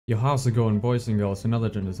Yo, how's it going, boys and girls and other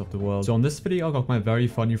genders of the world? So on this video, I got my very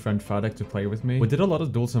funny friend Fadek to play with me. We did a lot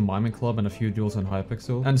of duels in Minemen Club and a few duels in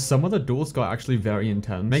Hypixel, and some of the duels got actually very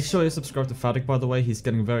intense. Make sure you subscribe to Fadek, by the way. He's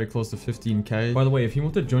getting very close to 15k. By the way, if you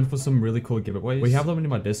want to join for some really cool giveaways, we have them in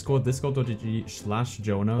my Discord,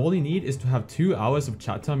 discord.gg/Jonah. All you need is to have 2 hours of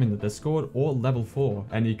chat time in the Discord or level 4,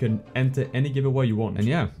 and you can enter any giveaway you want. And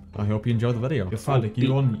yeah, I hope you enjoy the video. Yo, Fadek,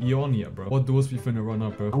 you on yet, bro? What duels we finna run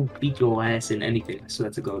up, bro? I'll beat your ass in anything, I swear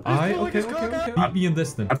to God. Okay. Beat me in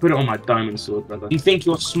this then. I put it on my diamond sword, brother. You think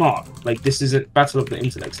you're smart? Like, this isn't battle of the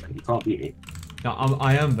intellects, like, you can't beat me. No,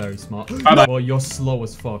 I am very smart. Bye-bye. Well, you're slow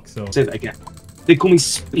as fuck, so... Say that again. They call me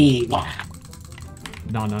Speed. No.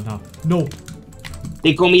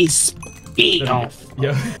 They call me Speed off.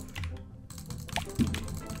 Yeah.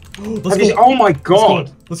 Let's go. Oh my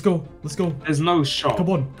God. Let's go. There's no shot. Come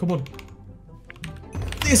on.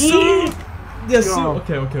 Yes, sir. Yes, sir.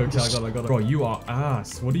 Okay. I got it. Bro, you are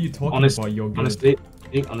ass. What are you talking about? You're good.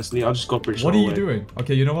 Honestly, I just got pretty. What are you doing?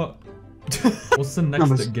 Okay, you know what? What's the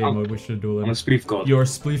next game mode we should do then? I'm a spleef god. You're a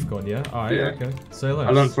spleef god, yeah? Alright, Yeah. Okay. Say less.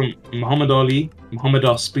 I learned from Muhammad Ali, Muhammad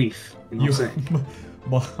Spleef. You know what I'm saying?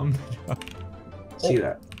 Muhammad. See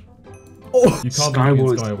that? Oh! You can't be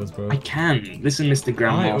Skywars, bro. I can. Listen, Mr.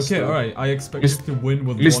 Grandmaster. Alright. I expect you to win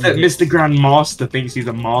with Mr. Grandmaster thinks he's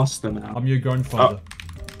a master now. I'm your grandfather.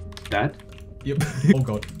 Dad? Yep. Oh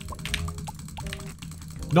god.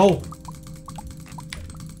 No!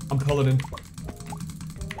 I'm calling in.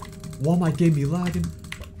 Why my game be lagging?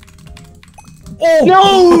 Oh!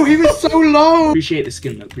 No! He was so low! Appreciate the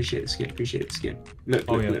skin, though. Appreciate the skin. Look.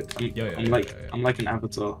 I'm like an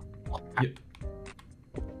avatar. Yeah.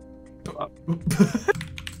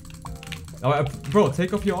 Alright, bro,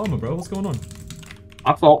 take off your armor, bro. What's going on?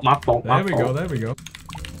 My fault. There we go.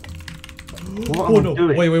 What Oh am no! I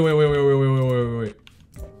doing?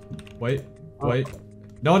 Wait.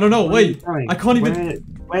 No, wait! I can't even.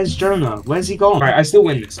 Where's Jonah? Where's he gone? Right, I still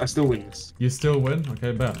win this. You still win?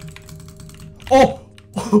 Okay, bet. Oh!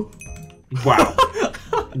 Wow.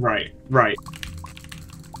 Right.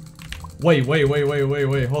 Wait.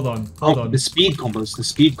 Hold on. The speed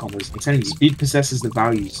combos. I'm telling you, speed possesses the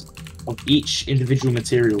values of each individual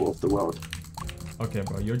material of the world. Okay,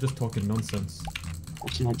 bro, you're just talking nonsense.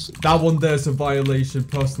 What's nonsense? That one there's a violation.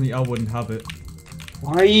 Personally, I wouldn't have it.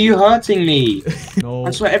 Why are you hurting me? No.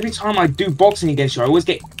 I swear, every time I do boxing against you, I always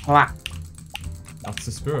get clapped. That's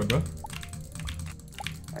the spirit, bro.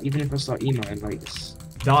 Even if I start emoting like this.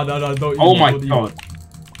 No, don't. Oh my God.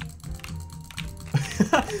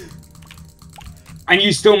 And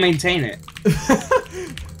you still maintain it.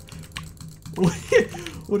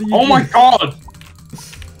 What are you Oh doing? my God!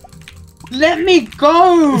 Let me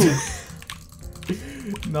go!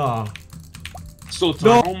 Nah. Still time.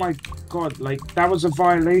 No. Oh my God, like, that was a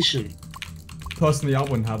violation. Personally, I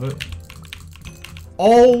wouldn't have it.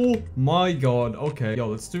 Oh my God. Okay, yo,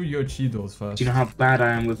 let's do your Cheetos first. Do you know how bad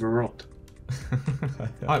I am with a rod?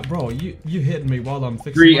 Alright, bro, you hit me while I'm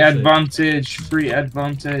fixing Free my advantage.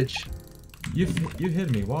 You hit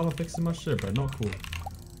me while I'm fixing my shit, bro. Not cool.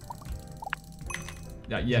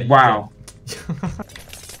 Yeah. Wow.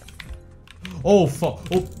 Oh fuck.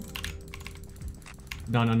 Oh.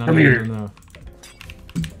 No. Come here. No.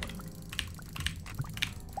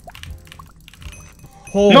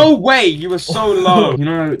 Oh. No way! You were so low. You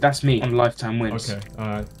know, that's me on lifetime wins. Okay,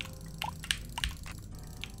 alright.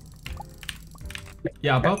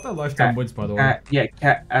 Yeah, about that lifetime wins, by the way.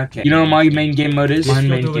 Okay. You know what my main game mode is? My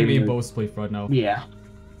main You're doing me game in mode. both split right now. Yeah.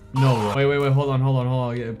 No. Wait. Hold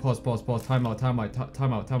on. Yeah, pause. Time out. Wait.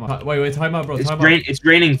 Time out, bro. It's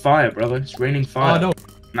raining fire, brother. It's raining fire. Oh, no.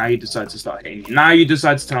 Now you decide to start aiming. Now you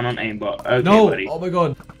decide to turn on aimbot. Okay, no. buddy. Oh my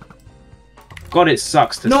God. God, it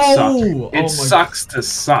sucks to suck. It sucks to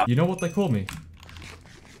suck. You know what they call me?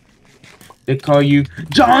 They call you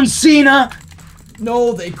John Cena.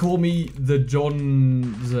 No, they call me the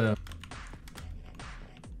John.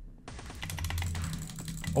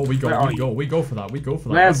 Oh, we go for that.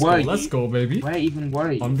 Let's go, baby. Where even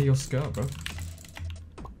were you? Under your skirt, bro.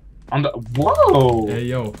 Whoa. Hey,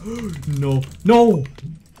 yo. No.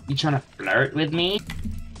 You trying to flirt with me?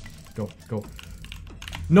 Go.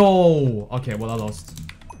 No. Okay, well I lost.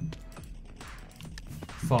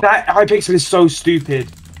 Fuck. That Hypixel is so stupid.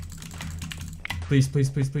 Please.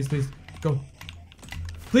 Go.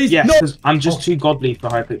 Please. Yes, No. I'm just too godly for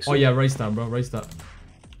Hypixel. Oh yeah, race that, bro. Race that.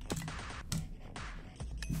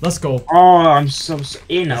 Let's go. Oh, I'm so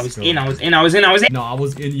in. I was in. No, I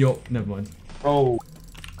was in your. Never mind. Oh.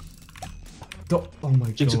 Oh my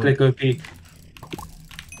God. Jigsaw click OP.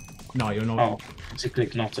 No, you're not. Oh, jigsaw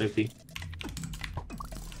click not OP.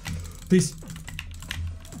 Please.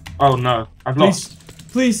 Oh no, I've lost.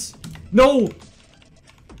 Please. No.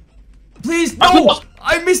 Please, no!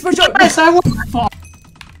 I missed my shot! Yes, I won!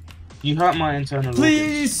 You hurt my internal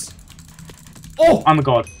Please! organs. Oh! I'm a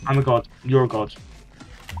god. I'm a god. You're a god.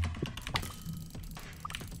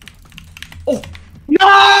 Oh! No!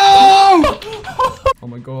 Oh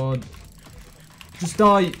my god. Just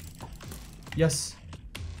die. Yes.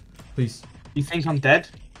 Please. You think I'm dead?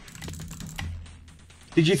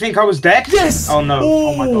 Did you think I was dead? Yes! Oh no.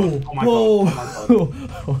 Oh my god. Oh my god. Oh my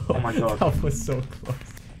god. Oh my god. That was so close.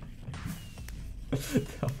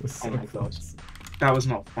 That was so close. That was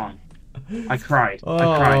not fun. I cried. Oh,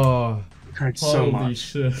 I cried so much. Holy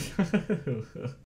shit.